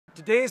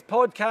Today's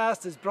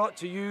podcast is brought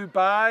to you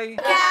by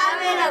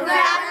Cabin of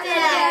Grafton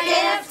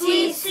at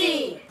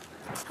KFTC.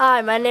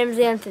 Hi, my name is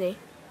Anthony.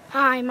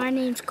 Hi, my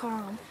name's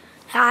Carl.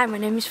 Hi, my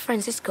name is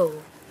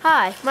Francisco.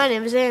 Hi, my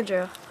name is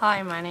Andrew.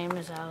 Hi, my name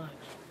is Alex.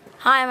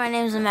 Hi, my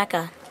name is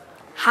Emeka.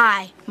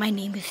 Hi, my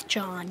name is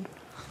John.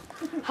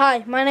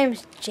 Hi, my name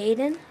is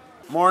Jaden.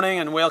 Morning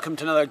and welcome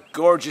to another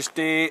gorgeous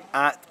day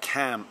at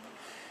camp.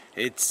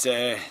 It's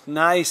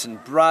nice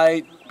and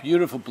bright,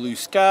 beautiful blue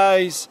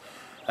skies.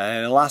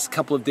 The last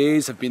couple of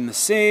days have been the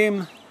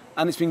same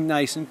and it's been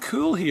nice and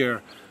cool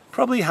here.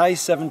 Probably high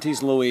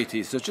 70s, low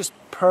 80s, so just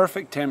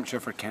perfect temperature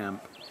for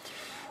camp.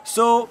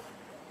 So,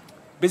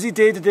 busy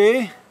day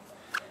today.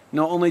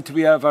 Not only do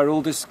we have our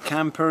oldest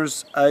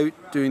campers out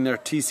doing their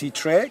TC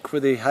trek where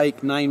they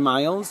hike 9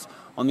 miles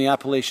on the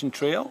Appalachian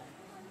Trail.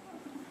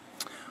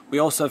 We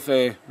also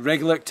have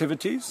regular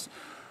activities.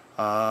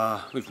 We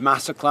have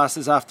master class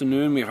this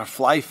afternoon. We have our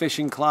fly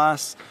fishing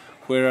class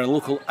where our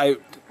local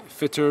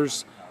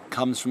outfitters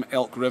comes from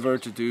Elk River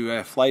to do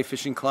a fly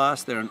fishing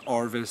class. They're in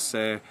Orvis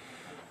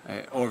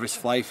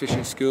Fly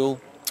Fishing School.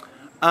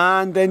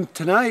 And then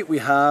tonight we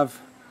have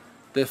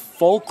the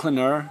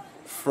Falconer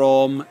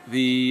from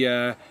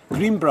the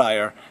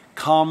Greenbrier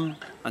come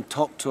and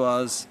talk to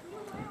us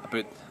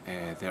about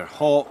their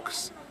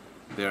hawks,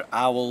 their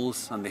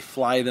owls, and they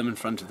fly them in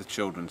front of the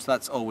children. So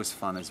that's always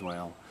fun as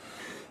well.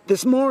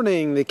 This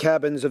morning the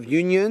cabins of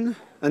Union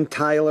and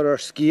Tyler are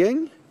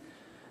skiing.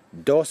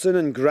 Dawson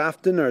and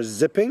Grafton are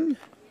zipping.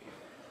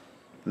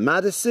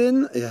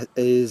 Madison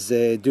is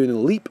doing a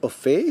leap of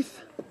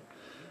faith.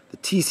 The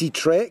TC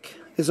Trek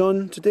is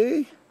on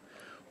today.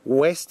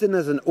 Weston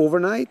has an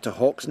overnight to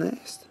Hawk's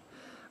Nest.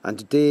 And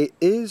today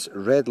is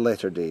Red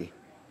Letter Day.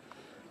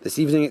 This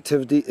evening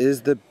activity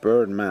is the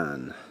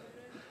Birdman.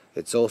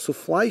 It's also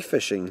fly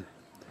fishing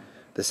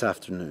this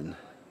afternoon.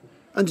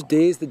 And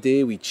today is the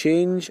day we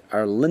change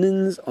our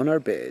linens on our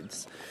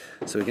beds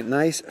so we get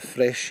nice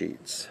fresh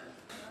sheets.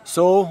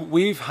 So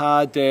we've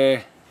had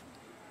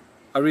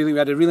a really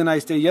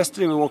nice day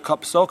yesterday with World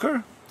Cup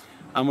soccer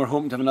and we're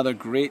hoping to have another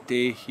great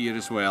day here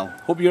as well.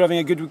 Hope you're having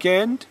a good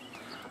weekend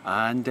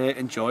and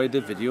enjoy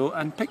the video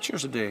and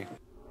pictures today.